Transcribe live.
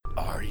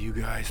you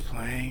guys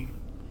playing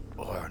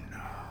or no?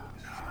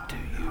 Do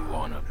you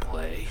want to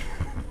play?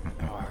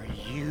 Are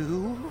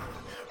you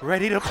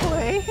ready to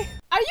play?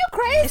 Are you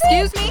crazy?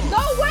 Excuse me? No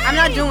way! I'm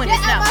not doing Get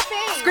this out now. my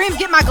face. Screams,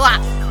 get my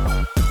Glock.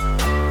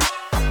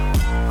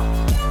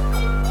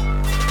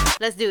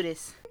 Let's do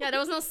this. Yeah, there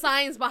was no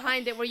science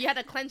behind it where you had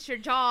to clench your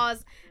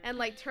jaws and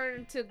like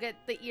turn to get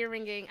the ear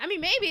ringing. I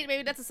mean,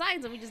 maybe that's a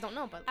science and we just don't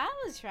know. But I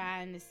was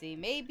trying to see,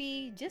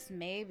 maybe, just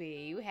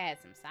maybe, you had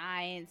some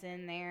science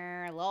in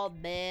there, a little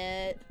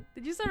bit.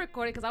 did you start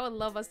recording? Because I would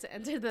love us to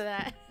enter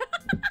that.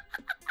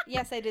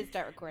 Yes, I did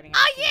start recording.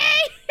 Oh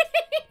yay!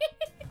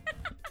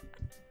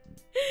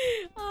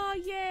 Oh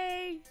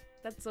yay!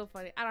 That's so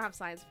funny. I don't have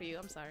science for you.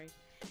 I'm sorry.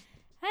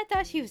 I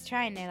thought she was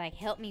trying to like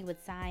help me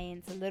with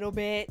science a little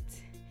bit.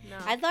 No.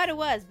 I thought it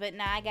was, but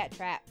nah, I got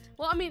trapped.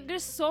 Well, I mean,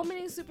 there's so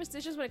many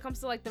superstitions when it comes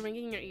to like the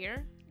ringing in your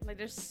ear. Like,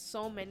 there's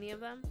so many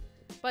of them.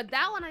 But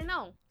that one I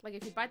know. Like,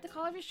 if you bite the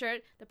collar of your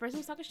shirt, the person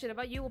who's talking shit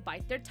about you will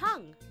bite their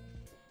tongue.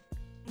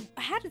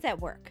 How does that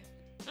work?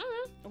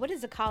 Mm-hmm. What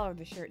does the collar of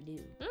the shirt do?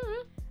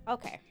 Mm-hmm.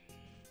 Okay.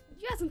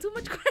 You asking too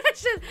much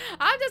questions.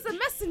 I'm just a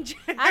messenger.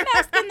 I'm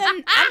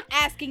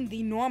asking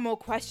the normal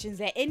questions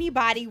that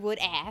anybody would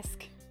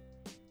ask.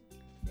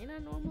 They're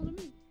not normal to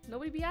me.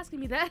 Nobody be asking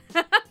me that.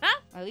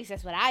 At least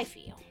that's what I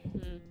feel.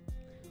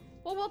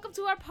 Well, welcome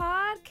to our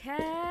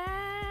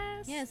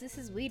podcast. Yes, this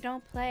is We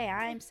Don't Play.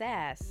 I'm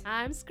Sass.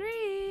 I'm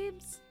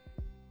Screams.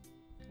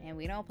 And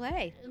we don't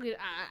play.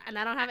 And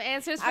I don't have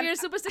answers for your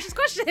superstitious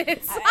questions.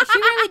 She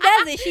really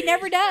doesn't. She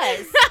never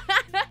does.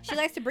 She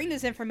likes to bring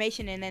this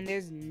information and then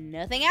there's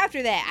nothing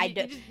after that.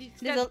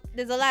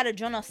 There's a lot of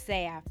je ne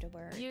sais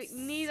afterwards. You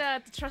need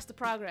to trust the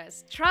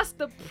progress. Trust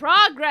the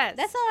progress.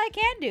 That's all I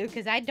can do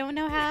because I don't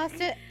know how else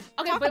to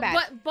talk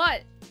about it.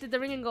 But did the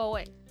ringing go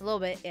away? A little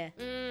bit, yeah.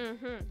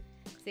 Mm-hmm.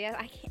 See, I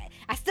can't.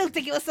 I still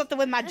think it was something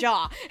with my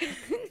jaw.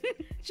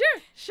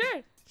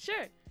 Sure.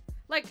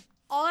 Like,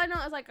 all I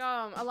know is like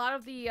a lot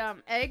of the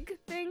egg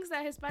things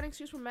that Hispanics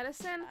use for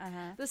medicine.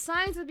 The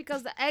science is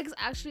because the eggs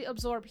actually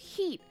absorb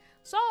heat.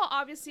 So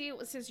obviously,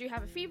 since you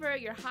have a fever,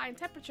 you're high in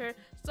temperature,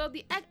 so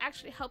the egg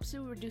actually helps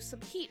you reduce some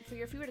heat for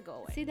your fever to go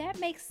away. See, that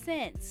makes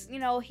sense. You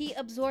know, heat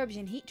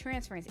absorption, heat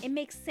transference. It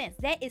makes sense.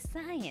 That is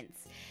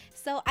science.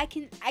 So I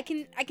can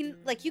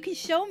like, you can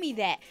show me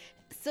that.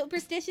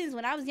 Superstitions,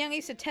 when I was young, I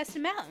used to test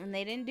them out and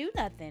they didn't do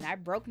nothing. I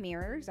broke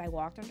mirrors, I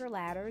walked under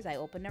ladders, I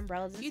opened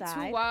umbrellas inside.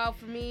 You too wild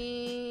for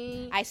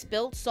me. I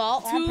spilled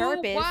salt on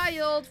purpose. Too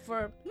wild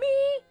for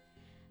me.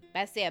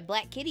 I say a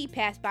black kitty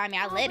passed by me,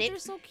 I let it. You're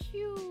so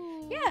cute.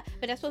 Yeah,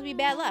 but that's supposed to be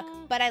bad luck.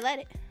 But I let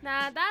it.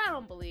 Nah, that I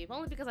don't believe.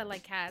 Only because I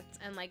like cats,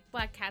 and like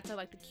black cats are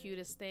like the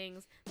cutest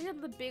things. They have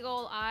the big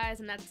old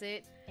eyes, and that's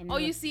it. And all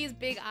you see is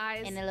big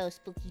eyes and a little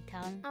spooky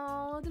tongue.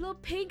 Oh, the little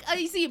pink. Oh,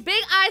 you see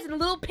big eyes and a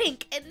little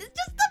pink, and it's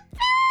just the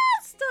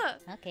best.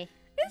 Okay.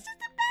 It's just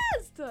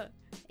the best.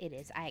 It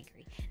is. I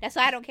agree. That's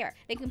why I don't care.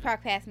 They can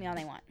park past me all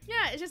they want.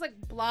 Yeah, it's just like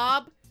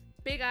blob,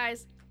 big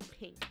eyes,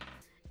 pink.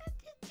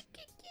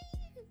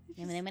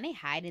 And then when they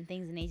hide in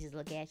things and they just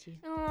look at you.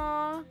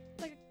 Aww,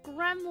 like a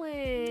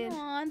gremlin.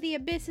 Aw, the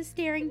abyss is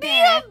staring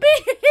back. The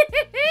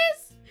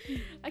abyss!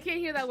 I can't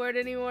hear that word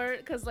anymore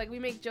because like we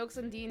make jokes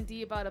on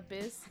D&D about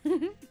abyss.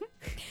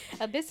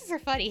 Abysses are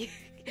funny.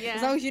 Yeah.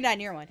 As long as you're not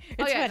near one.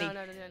 It's funny.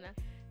 No.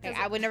 Like,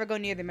 I would never go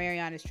near the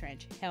Marianas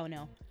Trench. Hell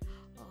no.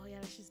 Oh yeah,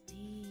 that's just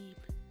deep.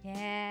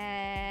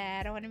 Yeah,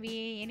 I don't want to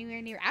be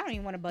anywhere near. I don't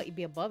even want to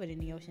be above it in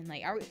the ocean.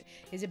 Like,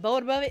 is it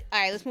boat above it? All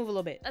right, let's move a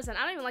little bit. Listen,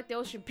 I don't even like the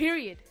ocean,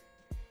 period.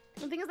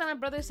 The thing is that my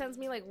brother sends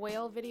me like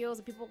whale videos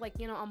of people like,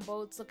 you know, on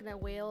boats looking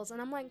at whales,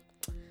 and I'm like,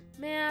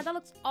 man, that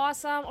looks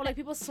awesome. Or like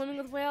people swimming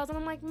with whales, and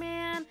I'm like,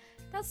 man,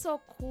 that's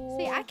so cool.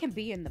 See, I can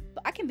be in the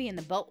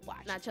boat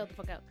watch. Nah, chill the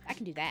fuck out. I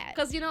can do that.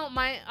 Cause you know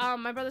my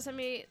brother sent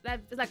me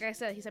that, like I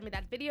said, he sent me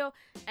that video,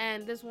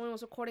 and this woman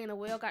was recording, and a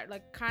whale got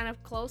like kind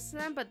of close to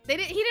them, but he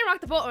didn't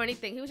rock the boat or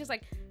anything. He was just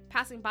like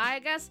passing by, I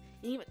guess.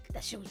 And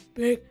that shit was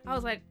big. I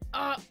was like,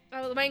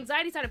 my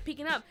anxiety started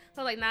peaking up.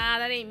 So I was like, nah,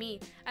 that ain't me.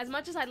 As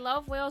much as I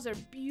love whales, they're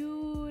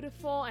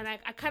beautiful, and I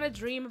kind of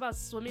dream about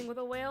swimming with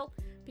a whale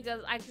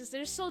because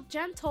they're so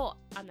gentle.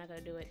 I'm not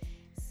gonna do it.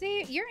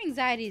 See, your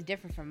anxiety is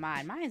different from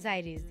mine. My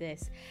anxiety is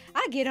this.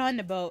 I get on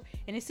the boat,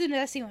 and as soon as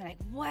I see one, I'm like,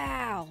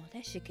 wow,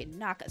 that shit could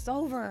knock us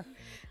over.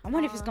 I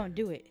wonder if it's gonna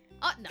do it.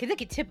 No. Cause it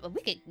could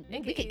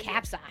we could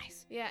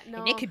capsize. Yeah, no.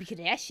 And it could be, cause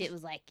that shit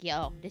was like,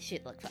 yo, this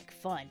shit looks like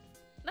fun.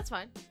 That's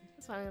fine.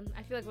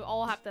 I feel like we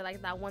all have to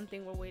like that one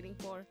thing we're waiting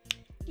for.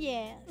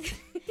 Yeah.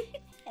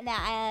 And now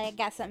I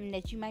got something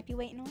that you might be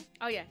waiting on.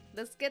 Oh yeah,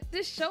 let's get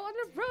this show on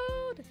the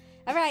road.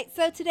 All right,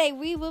 so today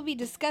we will be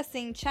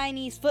discussing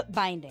Chinese foot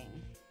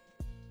binding.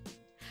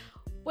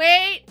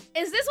 Wait,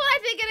 is this what I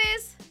think it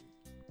is?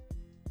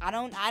 I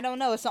don't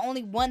know. It's the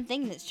only one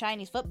thing that's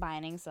Chinese foot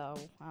binding, so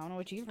I don't know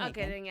what you're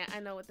thinking. Okay, then yeah, I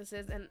know what this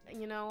is, and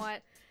you know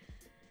what?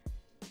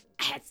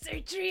 I had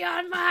surgery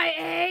on my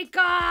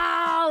ankle.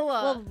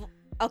 Well,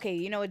 okay,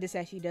 you know what this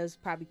actually does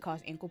probably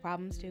cause ankle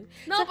problems too.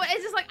 No, so, but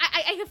it's just like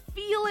I can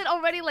feel it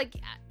already. Like,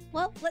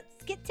 well,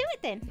 let's get to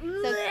it then.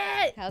 So,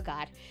 oh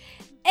God,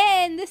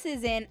 And this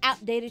is an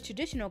outdated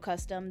traditional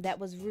custom that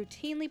was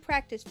routinely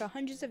practiced for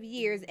hundreds of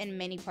years in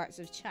many parts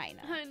of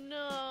China.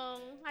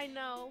 I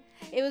know.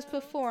 It was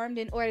performed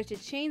in order to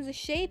change the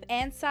shape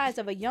and size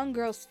of a young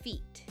girl's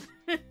feet.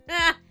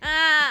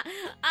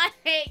 I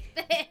hate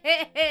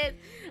this.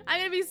 I'm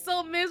gonna be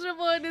so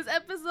miserable in this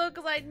episode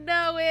because I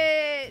know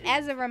it.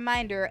 As a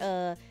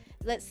reminder,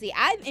 let's see,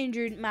 I've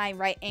injured my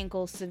right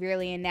ankle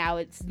severely and now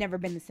it's never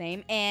been the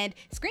same. And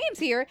Screams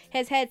here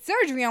has had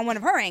surgery on one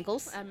of her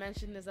ankles. I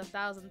mentioned this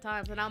 1,000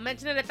 times and I'll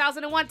mention it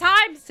 1,001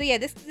 times. So yeah,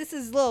 this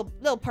is a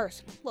little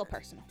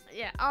personal.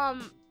 Yeah,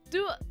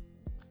 do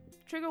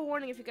trigger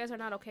warning if you guys are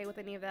not okay with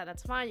any of that,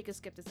 that's fine. You can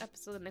skip this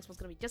episode. The next one's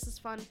gonna be just as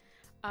fun.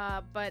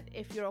 But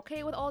if you're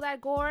okay with all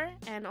that gore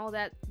and all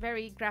that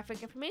very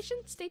graphic information,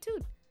 stay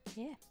tuned.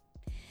 Yeah.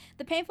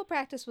 The painful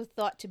practice was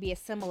thought to be a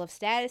symbol of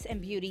status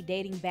and beauty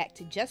dating back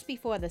to just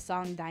before the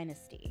Song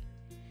dynasty.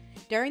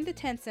 During the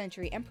 10th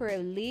century, Emperor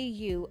Li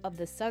Yu of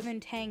the Southern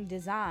Tang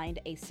designed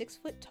a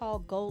 6-foot-tall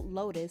gold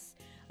lotus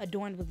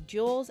adorned with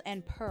jewels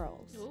and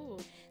pearls. Ooh.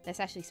 That's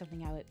actually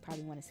something I would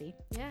probably want to see.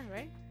 Yeah,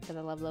 right? Because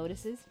I love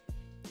lotuses.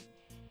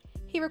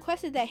 He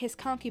requested that his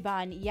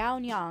concubine Yao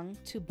Nyang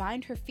to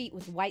bind her feet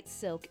with white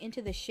silk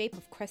into the shape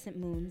of crescent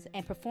moons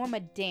and perform a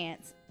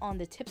dance on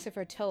the tips of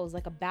her toes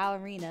like a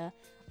ballerina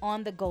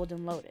on the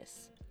golden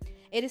lotus.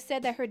 It is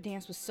said that her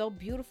dance was so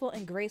beautiful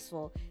and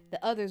graceful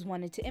that others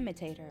wanted to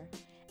imitate her,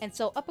 and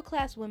so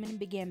upper-class women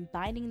began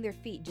binding their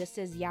feet just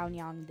as Yao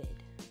Nyang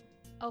did.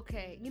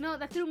 Okay, you know,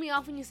 that threw me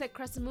off when you said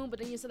crescent moon, but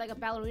then you said like a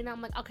ballerina.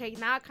 I'm like, okay,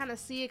 now I kind of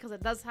see it because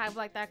it does have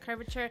like that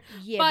curvature.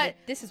 Yeah, but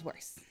this is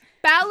worse.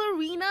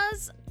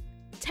 Ballerinas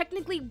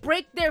technically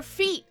break their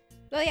feet.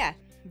 Well, yeah,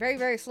 very,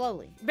 very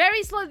slowly.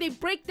 Very slowly, they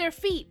break their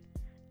feet.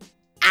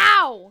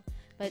 Ow!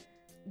 But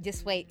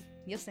just wait,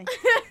 you'll see.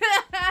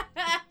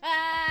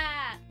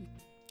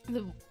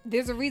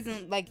 There's a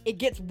reason, like, it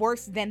gets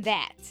worse than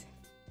that.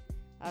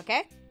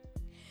 Okay?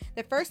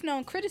 The first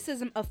known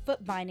criticism of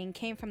foot binding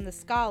came from the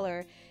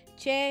scholar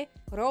Che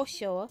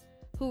Rosho,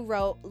 who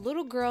wrote,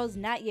 "Little girls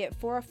not yet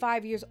 4 or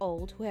 5 years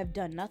old who have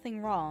done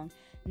nothing wrong,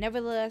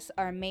 nevertheless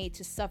are made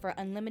to suffer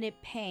unlimited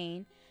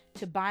pain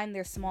to bind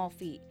their small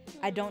feet.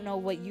 I don't know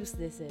what use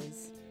this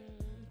is."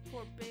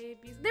 Poor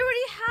babies. They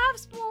already have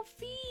small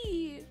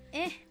feet.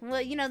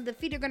 Well, you know, the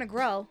feet are gonna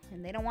grow,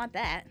 and they don't want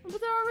that. But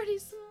they're already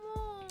small.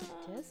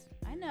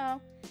 I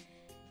know.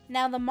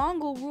 Now, the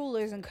Mongol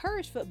rulers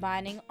encouraged foot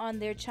binding on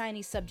their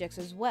Chinese subjects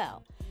as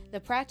well. The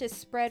practice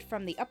spread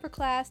from the upper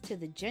class to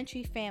the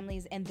gentry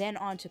families and then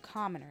on to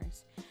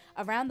commoners.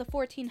 Around the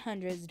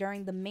 1400s,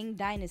 during the Ming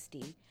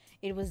Dynasty,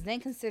 it was then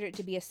considered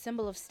to be a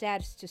symbol of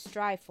status to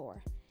strive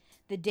for.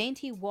 The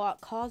dainty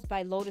walk caused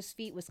by lotus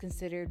feet was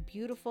considered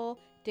beautiful,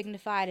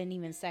 dignified, and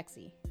even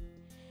sexy.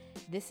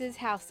 This is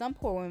how some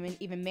poor women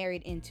even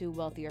married into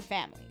wealthier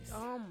families.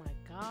 Oh my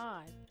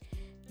god.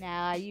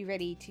 Now, are you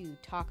ready to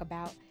talk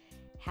about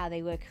how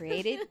they were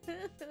created?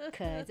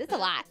 Because it's a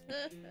lot.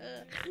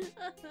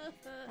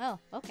 Oh,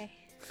 okay.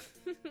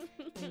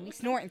 We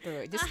snorting through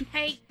it. I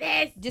hate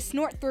this. Just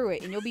snort through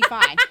it and you'll be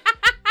fine.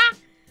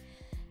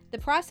 The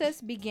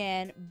process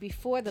began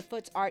before the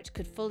foot's arch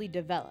could fully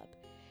develop.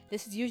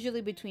 This is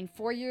usually between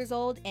 4 years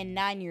old and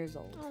 9 years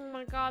old. Oh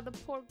my god, the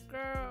poor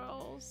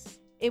girls.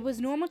 It was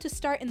normal to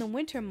start in the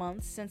winter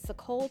months since the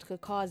cold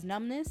could cause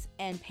numbness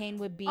and pain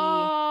would be...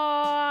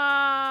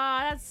 Oh,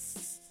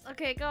 that's...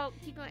 Okay, go.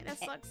 Keep going. That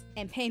sucks.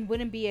 And pain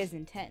wouldn't be as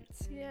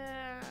intense.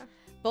 Yeah.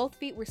 Both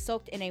feet were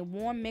soaked in a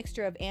warm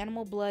mixture of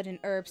animal blood and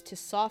herbs to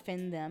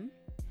soften them.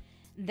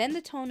 Then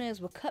the toenails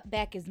were cut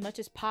back as much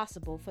as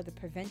possible for the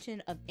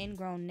prevention of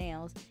ingrown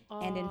nails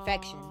and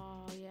infection.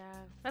 Oh,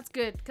 yeah. That's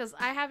good, because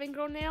I have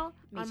ingrown nail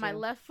on my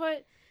left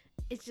foot.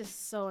 It's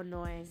just so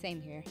annoying.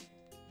 Same here.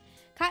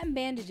 Cotton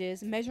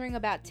bandages measuring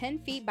about 10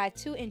 feet by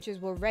 2 inches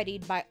were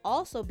readied by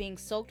also being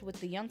soaked with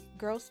the young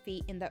girl's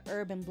feet in the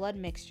herb and blood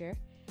mixture.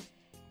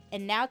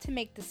 And now to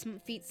make the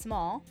feet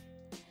small,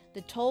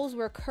 the toes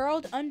were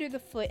curled under the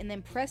foot and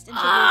then pressed into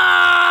the...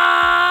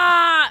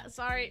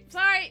 Sorry.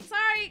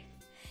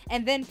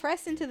 And then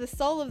pressed into the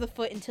sole of the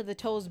foot until the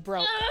toes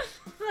broke.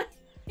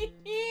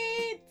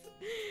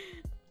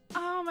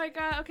 Oh my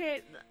god,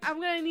 okay.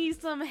 I'm gonna need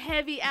some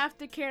heavy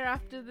aftercare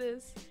after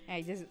this.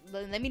 Alright, just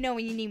let me know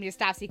when you need me to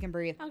stop so you can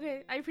breathe.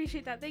 Okay, I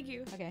appreciate that. Thank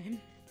you. Okay.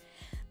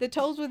 The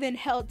toes were then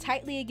held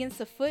tightly against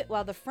the foot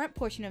while the front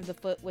portion of the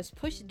foot was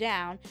pushed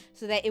down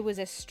so that it was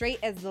as straight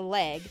as the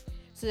leg,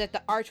 so that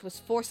the arch was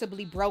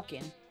forcibly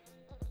broken.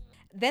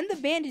 Then the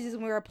bandages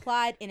were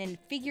applied in a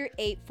figure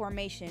 8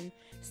 formation,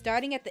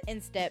 starting at the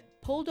instep,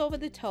 pulled over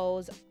the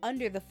toes,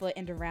 under the foot,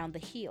 and around the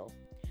heel.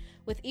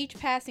 With each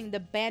passing, the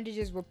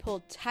bandages were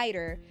pulled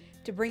tighter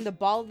to bring the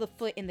ball of the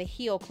foot and the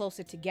heel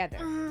closer together,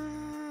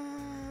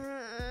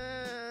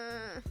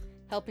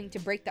 helping to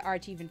break the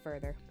arch even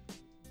further.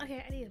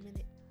 Okay, I need a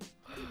minute.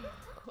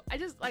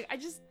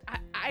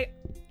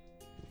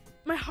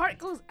 My heart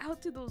goes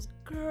out to those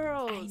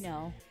girls. I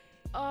know.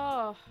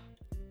 Oh.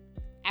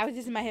 I was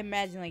just in my head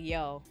imagining, like,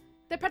 yo,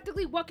 They're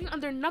practically walking on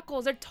their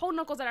knuckles, their toe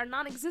knuckles that are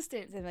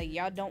non-existent. And, like,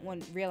 y'all don't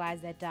want to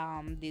realize that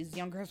these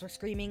young girls were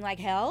screaming like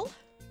hell,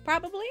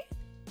 probably.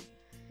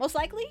 Most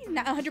likely,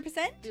 not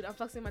 100%. Dude, I'm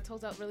flexing my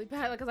toes out really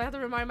bad because I have to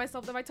remind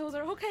myself that my toes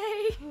are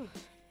okay.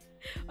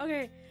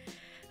 Okay,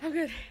 I'm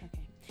good.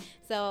 Okay.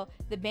 So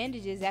the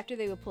bandages, after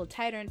they were pulled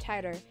tighter and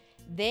tighter,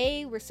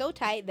 they were so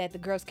tight that the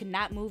girls could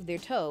not move their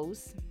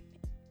toes.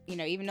 You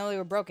know, even though they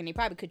were broken, they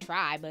probably could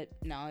try, but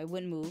no, it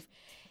wouldn't move.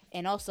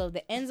 And also,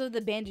 the ends of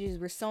the bandages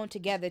were sewn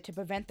together to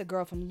prevent the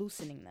girl from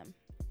loosening them.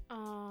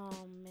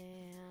 Oh,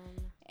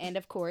 man. And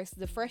of course,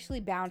 the freshly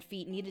bound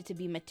feet needed to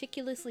be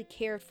meticulously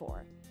cared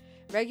for.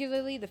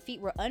 Regularly, the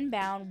feet were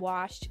unbound,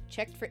 washed,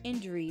 checked for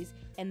injuries,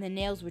 and the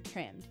nails were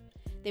trimmed.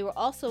 They were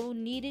also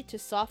needed to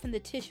soften the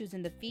tissues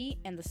in the feet,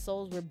 and the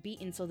soles were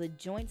beaten so the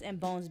joints and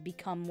bones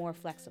become more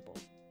flexible.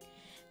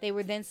 They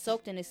were then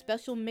soaked in a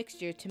special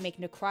mixture to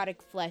make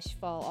necrotic flesh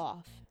fall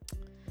off.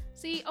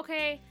 See,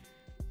 okay,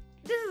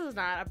 this is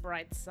not a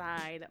bright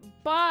side,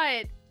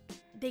 but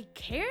they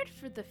cared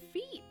for the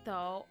feet,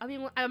 though. I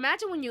mean, I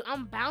imagine when you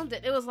unbound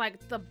it, it was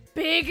like the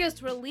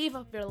biggest relief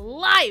of your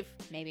life.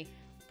 Maybe.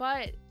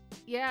 But,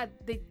 yeah,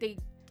 they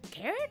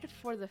cared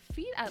for the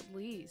feet at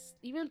least,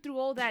 even through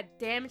all that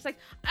damage. Like,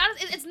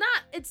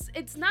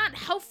 it's not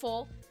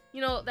helpful,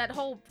 you know, that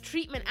whole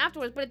treatment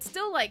afterwards, but it's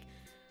still, like,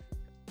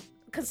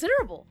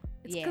 considerable.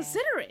 It's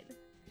considerate.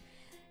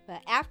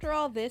 But after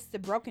all this, the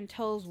broken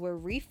toes were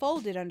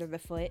refolded under the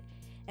foot,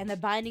 and the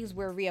bindings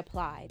were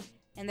reapplied,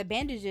 and the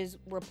bandages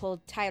were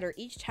pulled tighter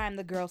each time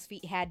the girl's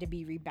feet had to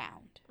be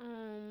rebound.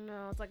 Oh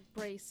no, it's like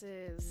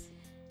braces.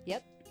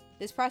 Yep.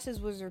 This process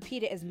was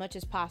repeated as much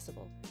as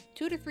possible,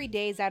 2 to 3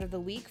 days out of the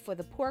week for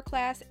the poor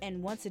class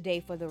and once a day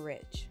for the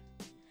rich.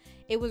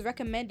 It was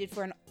recommended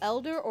for an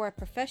elder or a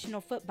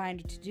professional foot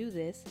binder to do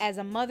this, as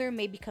a mother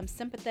may become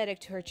sympathetic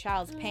to her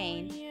child's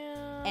pain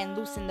and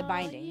loosen the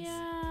bindings.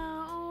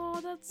 Yeah, oh,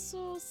 that's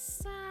so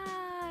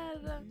sad.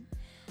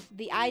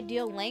 The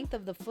ideal length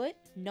of the foot,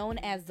 known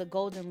as the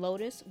golden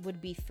lotus,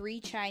 would be 3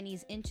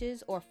 Chinese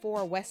inches or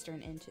 4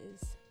 Western inches.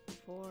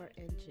 4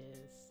 inches.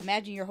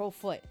 Imagine your whole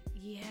foot.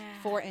 Yeah.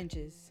 4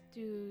 inches.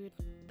 Dude,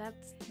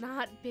 that's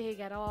not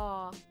big at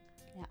all.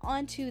 Now,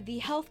 on to the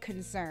health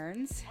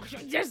concerns.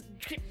 There's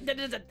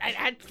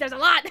a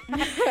lot.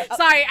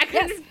 Sorry, I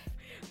couldn't. Yes.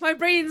 My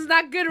brain's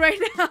not good right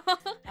now.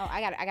 Oh,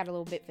 I got a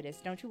little bit for this.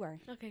 Don't you worry.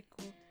 Okay,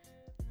 cool.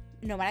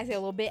 No, when I say a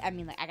little bit, I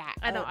mean like I got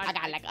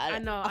like I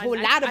a whole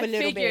lot of a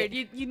little figured.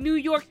 bit. You New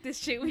York this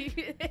shit.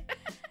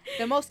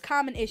 The most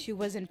common issue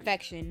was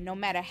infection, no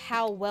matter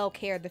how well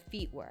cared the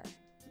feet were.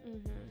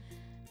 Mm-hmm.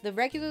 The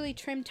regularly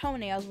trimmed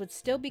toenails would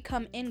still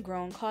become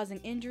ingrown, causing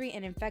injury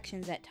and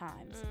infections at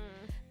times.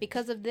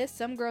 Because of this,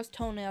 some girls'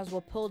 toenails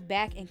were pulled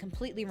back and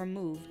completely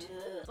removed.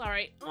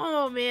 Sorry.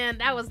 Oh man,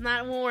 that was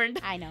not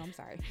warned. I know, I'm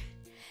sorry.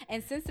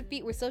 And since the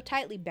feet were so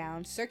tightly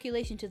bound,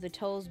 circulation to the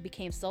toes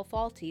became so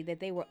faulty that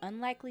they were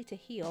unlikely to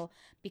heal,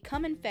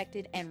 become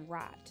infected, and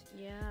rot.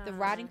 Yeah. The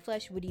rotting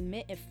flesh would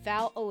emit a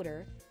foul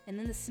odor, and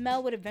then the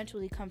smell would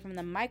eventually come from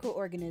the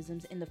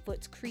microorganisms in the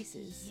foot's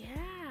creases. Yeah.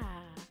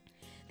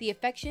 The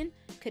infection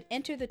could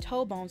enter the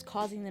toe bones,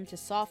 causing them to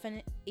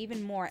soften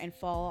even more and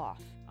fall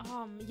off.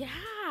 Yeah.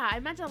 I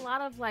imagine a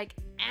lot of like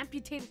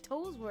amputated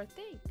toes were a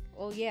thing.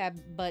 Well, yeah,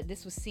 but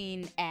this was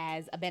seen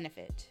as a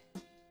benefit.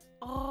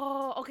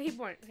 Oh, okay,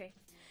 born. Okay.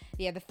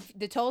 Yeah,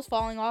 the toes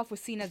falling off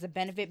was seen as a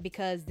benefit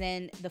because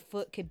then the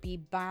foot could be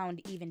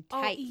bound even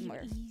tighter.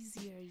 Even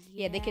easier.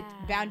 Yeah, they could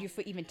bound your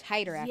foot even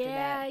tighter after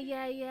that.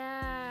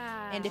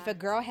 Yeah. And if a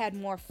girl had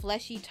more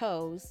fleshy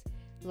toes,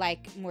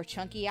 like more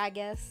chunky, I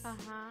guess,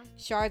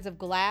 shards of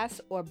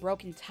glass or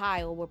broken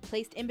tile were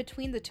placed in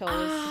between the toes.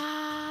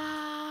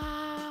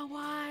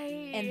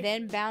 Why? And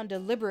then bound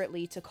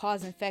deliberately to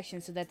cause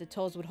infection so that the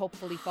toes would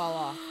hopefully fall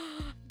off.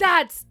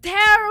 That's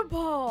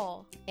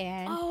terrible.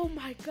 And oh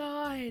my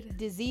god.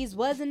 disease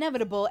was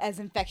inevitable as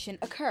infection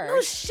occurred.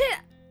 Oh shit.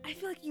 I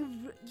feel like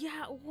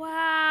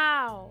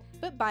wow.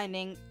 Foot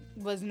binding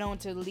was known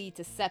to lead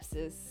to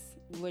sepsis,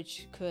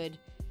 which could,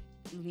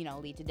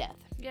 lead to death.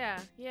 Yeah.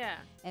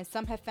 And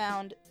some have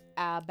found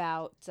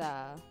about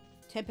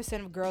 10%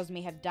 of girls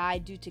may have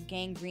died due to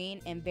gangrene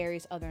and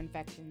various other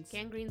infections.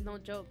 Gangrene's no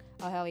joke.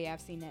 Oh, hell yeah,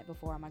 I've seen that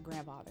before on my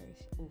grandfather's.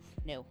 Oof,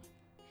 no.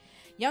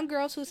 Young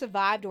girls who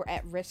survived were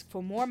at risk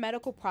for more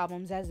medical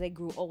problems as they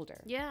grew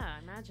older. Yeah,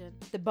 imagine.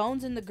 The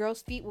bones in the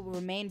girl's feet would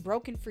remain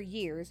broken for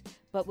years,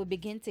 but would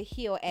begin to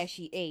heal as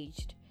she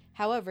aged.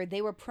 However,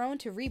 they were prone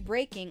to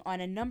re-breaking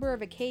on a number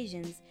of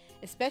occasions,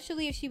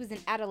 especially if she was an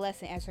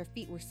adolescent as her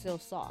feet were still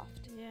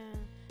soft. Yeah.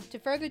 To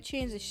further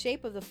change the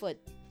shape of the foot,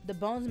 the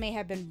bones may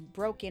have been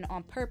broken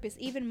on purpose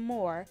even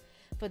more,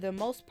 for the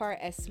most part,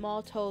 as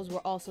small toes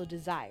were also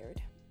desired.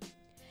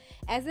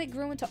 As they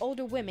grew into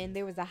older women,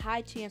 there was a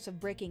high chance of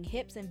breaking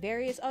hips and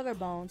various other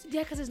bones.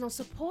 Yeah, because there's no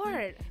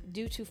support.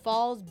 Due to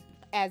falls,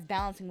 as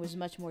balancing was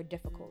much more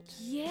difficult.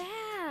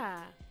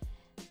 Yeah.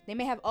 They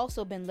may have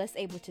also been less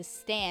able to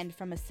stand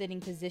from a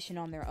sitting position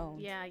on their own.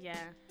 Yeah.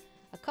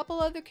 A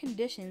couple other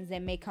conditions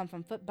that may come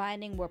from foot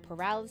binding were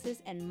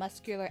paralysis and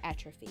muscular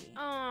atrophy.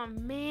 Oh,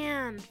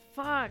 man.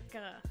 Fuck.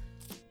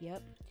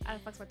 Yep. I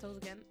flex my toes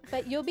again.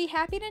 But you'll be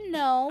happy to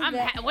know I'm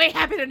that, way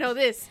happy to know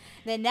this.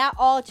 that not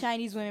all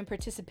Chinese women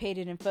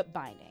participated in foot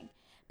binding.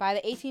 By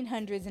the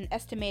 1800s, an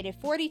estimated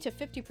 40 to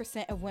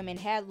 50% of women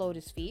had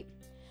lotus feet.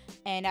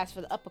 And as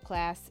for the upper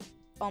class,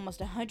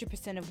 almost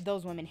 100% of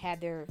those women had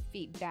their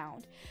feet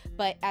bound.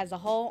 But as a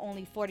whole,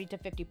 only 40 to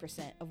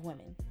 50% of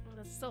women. Well,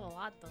 that's still a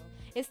lot, though.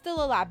 It's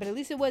still a lot, but at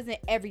least it wasn't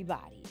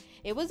everybody.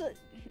 It was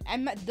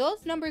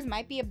those numbers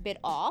might be a bit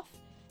off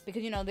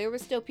because, there were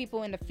still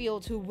people in the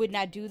fields who would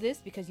not do this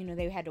because,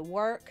 they had to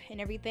work and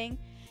everything.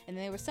 And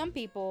then there were some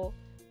people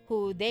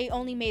who they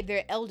only made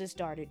their eldest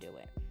daughter do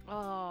it.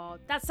 Oh,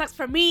 that sucks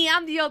for me.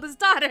 I'm the oldest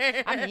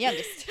daughter. I'm the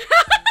youngest.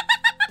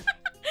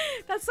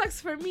 That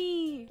sucks for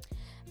me.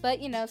 But,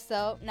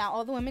 so now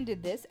all the women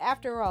did this.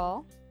 After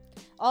all,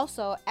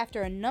 also,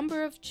 after a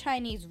number of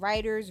Chinese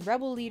writers,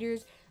 rebel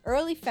leaders,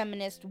 early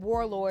feminists,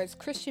 warlords,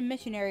 Christian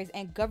missionaries,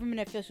 and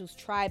government officials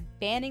tried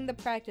banning the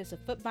practice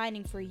of foot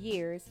binding for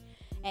years,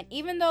 and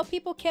even though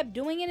people kept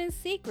doing it in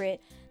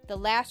secret, the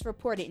last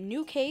reported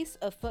new case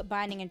of foot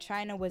binding in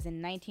China was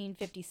in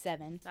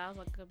 1957. That was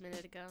like a good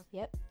minute ago.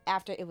 Yep,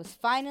 after it was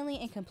finally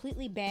and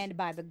completely banned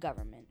by the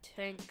government.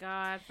 Thank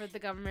God for the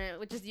government,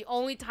 which is the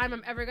only time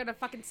I'm ever gonna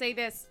fucking say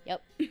this.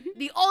 Yep.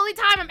 The only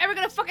time I'm ever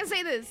gonna fucking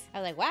say this. I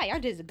was like, wow, y'all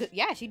did a good.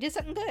 Yeah, she did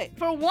something good.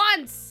 For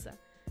once,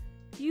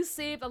 you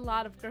saved a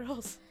lot of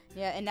girls.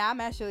 Yeah, and now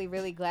I'm actually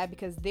really glad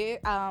because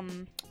I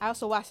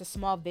also watched a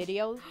small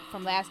video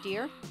from last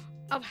year.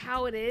 Of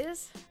how it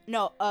is?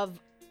 No, of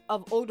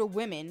older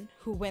women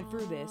who went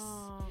through this,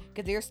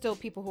 because there's still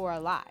people who are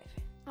alive.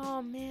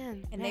 Oh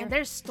man, And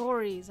there's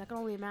stories. I can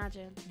only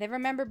imagine. They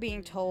remember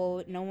being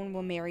told no one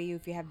will marry you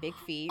if you have big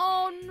feet.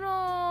 Oh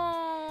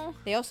no.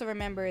 They also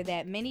remember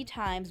that many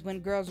times when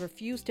girls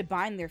refused to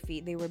bind their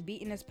feet, they were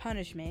beaten as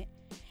punishment.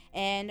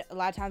 And a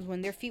lot of times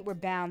when their feet were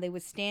bound, they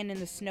would stand in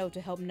the snow to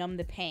help numb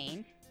the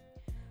pain.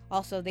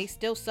 Also, they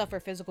still suffer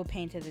physical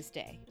pain to this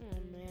day. Oh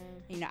man.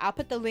 I'll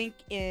put the link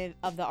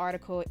of the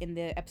article in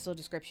the episode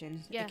description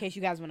in case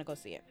you guys want to go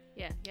see it.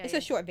 Yeah. It's a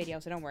short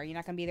video, so don't worry. You're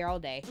not going to be there all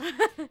day.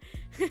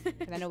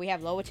 Because I know we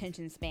have low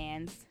attention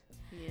spans.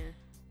 Yeah.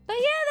 But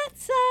yeah,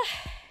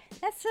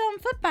 that's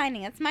foot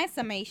binding. That's my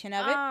summation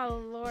of it. Oh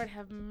Lord,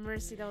 have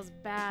mercy. That was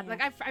bad. Yeah.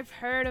 Like I've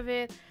heard of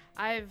it.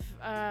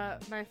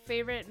 My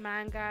favorite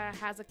manga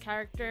has a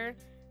character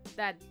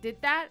that did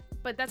that,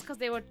 but that's because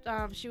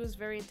she was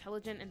very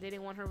intelligent and they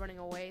didn't want her running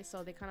away,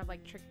 so they kind of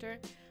like tricked her.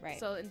 Right.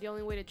 So and the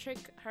only way to trick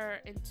her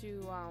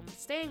into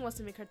staying was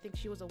to make her think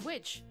she was a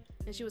witch,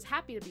 and she was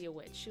happy to be a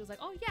witch. She was like,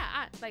 oh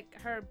yeah,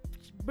 like her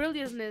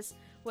brilliantness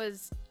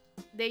was.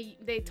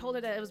 They told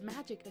her that it was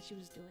magic that she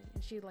was doing,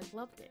 and she like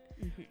loved it.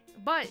 Mm-hmm.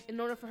 But in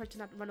order for her to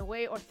not run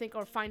away or think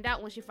or find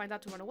out when she finds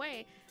out to run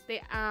away,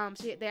 they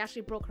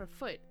actually broke her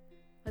foot,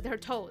 like her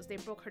toes. They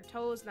broke her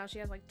toes. Now she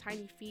has like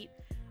tiny feet.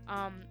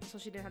 So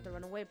she didn't have to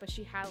run away, but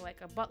she had like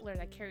a butler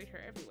that carried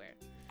her everywhere.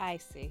 I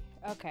see.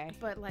 Okay.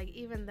 But like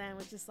even then,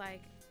 it's just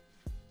like,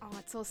 oh,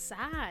 it's so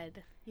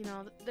sad.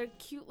 They're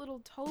cute little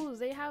toes.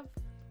 They have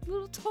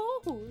little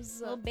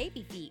toes. Little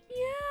baby feet.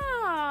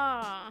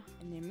 Yeah.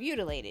 And they're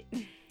mutilated.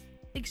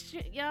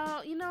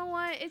 Yo, you know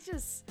what? It's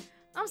just,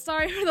 I'm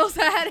sorry for those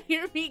that had to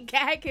hear me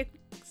gag and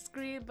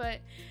scream, but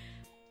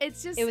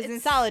it's just. It was in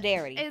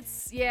solidarity.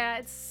 It's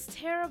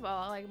terrible.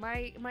 Like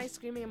my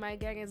screaming and my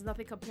gagging is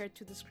nothing compared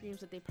to the screams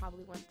that they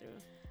probably went through.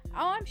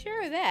 Oh, I'm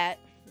sure of that.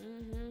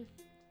 Mm-hmm.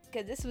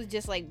 Because this was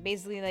just like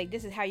basically like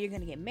this is how you're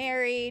gonna get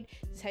married.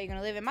 This is how you're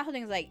gonna live. And my whole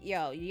thing is like,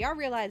 yo, y'all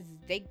realize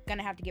they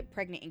gonna have to get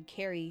pregnant and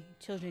carry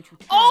children to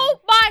term. Oh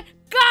my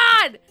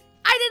God!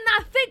 I did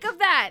not think of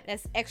that.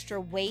 That's extra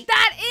weight.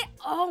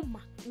 Oh my.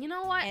 You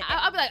know what? And-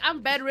 I'll be like,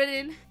 I'm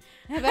bedridden.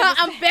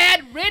 I'm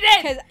bedridden.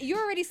 Because you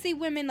already see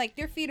women like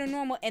their feet are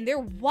normal and they're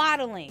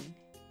waddling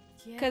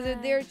because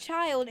of their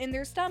child in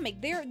their stomach.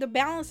 The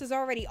balance is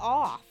already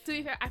off. To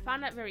be fair, I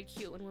found that very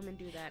cute when women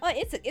do that. Oh,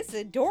 it's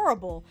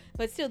adorable,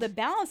 but still the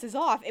balance is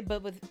off.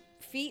 But with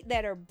feet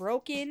that are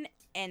broken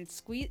and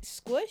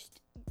squished,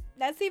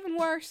 that's even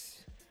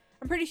worse.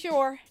 I'm pretty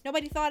sure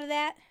nobody thought of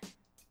that.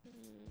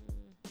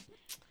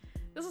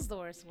 This is the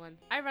worst one.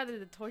 I'd rather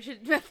the torture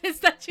methods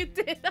that you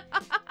did.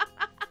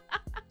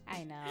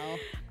 I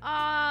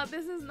know.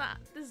 This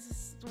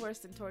is worse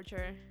than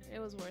torture. It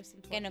was worse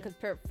than torture. You know,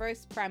 because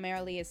first,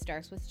 primarily, it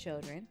starts with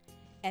children,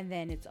 and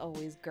then it's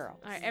always girls.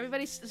 All right,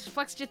 everybody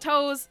flex your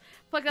toes.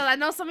 I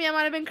know some of you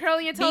might have been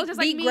curling your toes just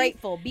like me. Be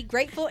grateful. Be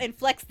grateful and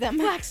flex them.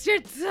 Flex your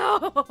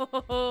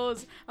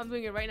toes. I'm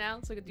doing it right now,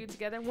 so we can do it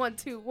together. 1,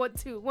 2, 1,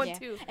 2, 1,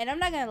 2. And I'm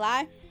not gonna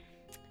lie.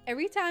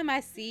 Every time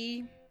I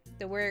see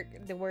the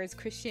words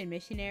Christian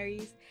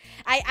missionaries,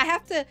 I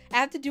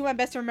have to do my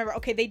best to remember,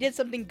 okay, they did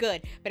something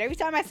good. But every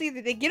time I see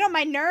that, they get on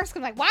my nerves.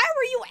 I'm like, why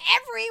were you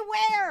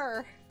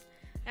everywhere?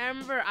 I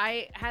remember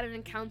I had an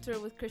encounter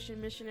with Christian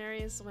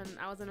missionaries when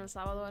I was in El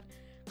Salvador.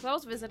 Because I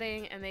was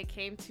visiting and they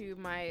came to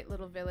my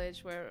little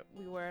village where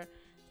we were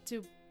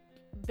to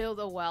build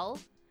a well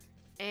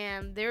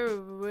and they were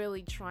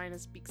really trying to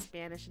speak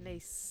Spanish, and they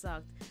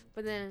sucked.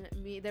 But then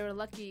they were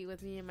lucky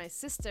with me and my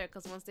sister,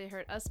 because once they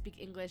heard us speak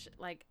English,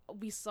 like,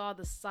 we saw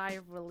the sigh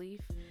of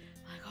relief,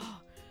 like,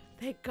 oh,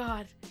 thank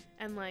God.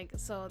 And like,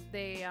 so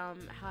they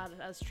had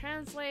us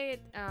translate,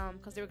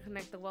 because they would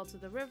connect the well to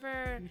the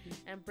river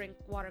and bring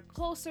water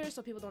closer,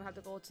 so people don't have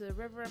to go to the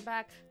river and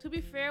back. To be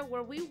fair,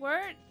 where we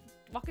were,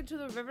 walking to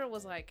the river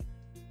was like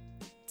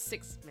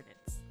 6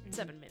 minutes,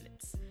 7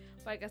 minutes.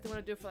 But I guess they want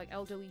to do it for like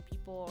elderly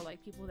people or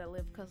like people that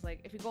live, because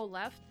like if you go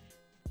left,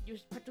 you're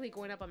practically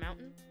going up a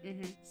mountain,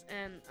 and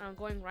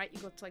going right, you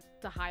go to like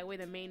the highway,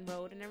 the main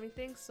road, and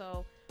everything.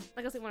 So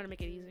I guess they wanted to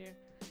make it easier.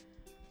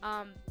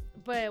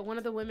 But one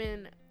of the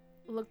women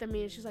looked at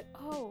me and she's like,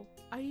 "Oh,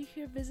 are you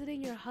here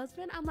visiting your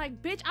husband?" I'm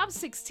like, "Bitch, I'm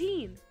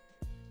 16."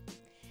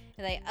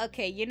 Like,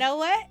 okay, you know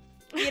what?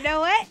 You know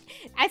what?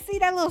 I see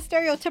that little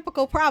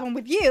stereotypical problem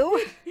with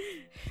you.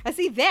 I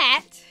see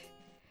that.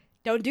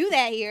 Don't do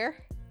that here.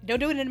 Don't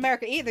do it in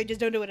America either. Just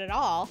don't do it at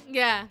all.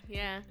 Yeah.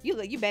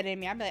 You better than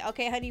me. I'm like,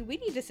 okay, honey, we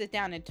need to sit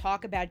down and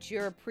talk about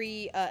your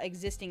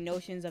pre-existing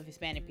notions of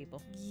Hispanic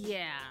people.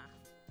 Yeah.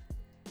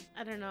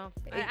 I don't know.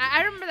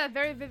 I remember that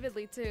very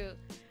vividly too.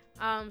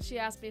 She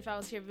asked me if I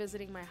was here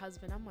visiting my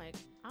husband. I'm like,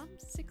 I'm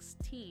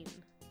 16.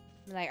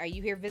 Like, are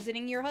you here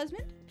visiting your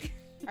husband?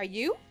 Are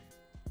you?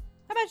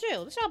 How about you?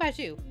 Let's talk about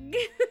you.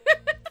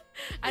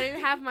 I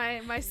didn't have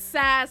my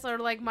sass or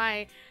like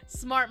my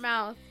smart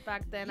mouth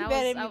back then.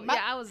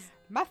 I was.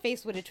 My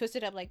face would have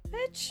twisted up like,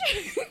 bitch.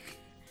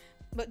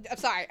 But I'm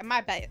sorry.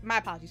 My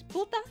apologies.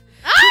 Puta.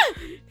 Ah!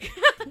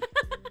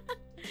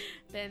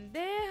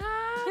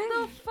 Pendeja,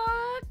 the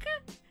fuck?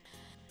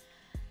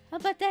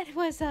 But that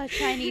was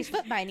Chinese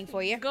foot binding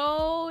for you.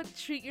 Go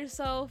treat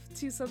yourself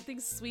to something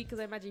sweet, because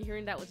I imagine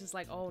hearing that was just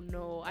like, oh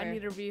no, I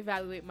need to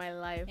reevaluate my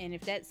life. And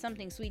if that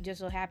something sweet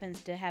just so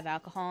happens to have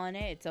alcohol in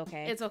it, it's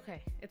okay. It's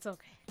okay.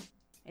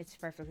 It's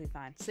perfectly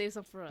fine. Save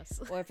some for us.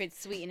 Or if it's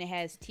sweet and it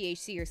has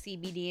THC or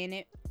CBD in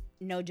it,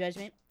 no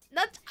judgment.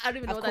 I don't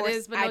even know what that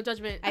is, but no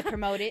judgment. I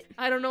promote it.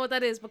 I don't know what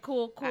that is, but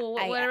cool.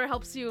 Whatever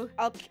helps you.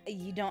 Okay,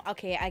 you don't.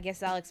 Okay, I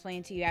guess I'll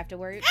explain to you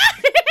afterwards.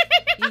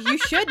 You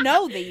should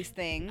know these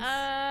things.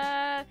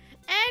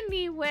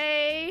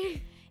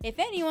 Anyway, if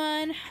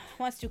anyone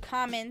wants to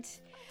comment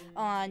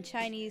on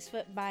Chinese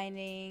foot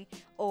binding,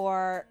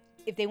 or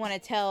if they want to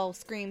tell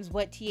Screams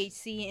what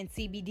THC and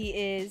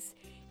CBD is,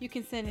 you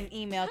can send an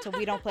email to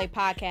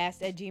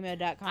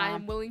wedon'tplaypodcast@gmail.com.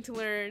 I'm willing to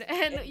learn.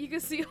 And you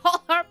can see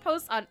all our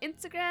posts on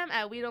Instagram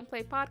at We Don't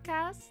Play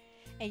Podcast.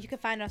 And you can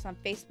find us on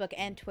Facebook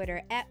and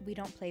Twitter at We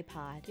Don't Play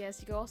Pod. Yes,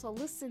 you can also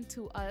listen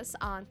to us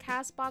on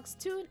CastBox,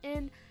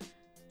 TuneIn,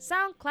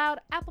 SoundCloud,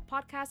 Apple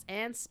Podcasts,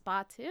 and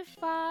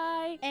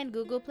Spotify. And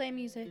Google Play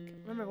Music.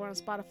 Remember, we're on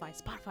Spotify.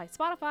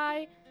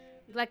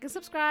 Like and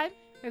subscribe.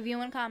 Review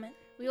and comment.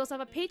 We also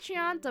have a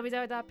Patreon,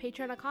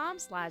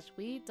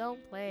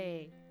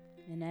 www.patreon.com/wedon'tplay.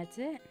 And that's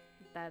it.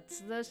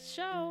 That's the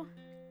show.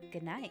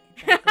 Good night,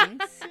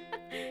 ducklings.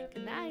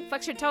 Good night.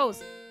 Flex your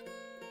toes.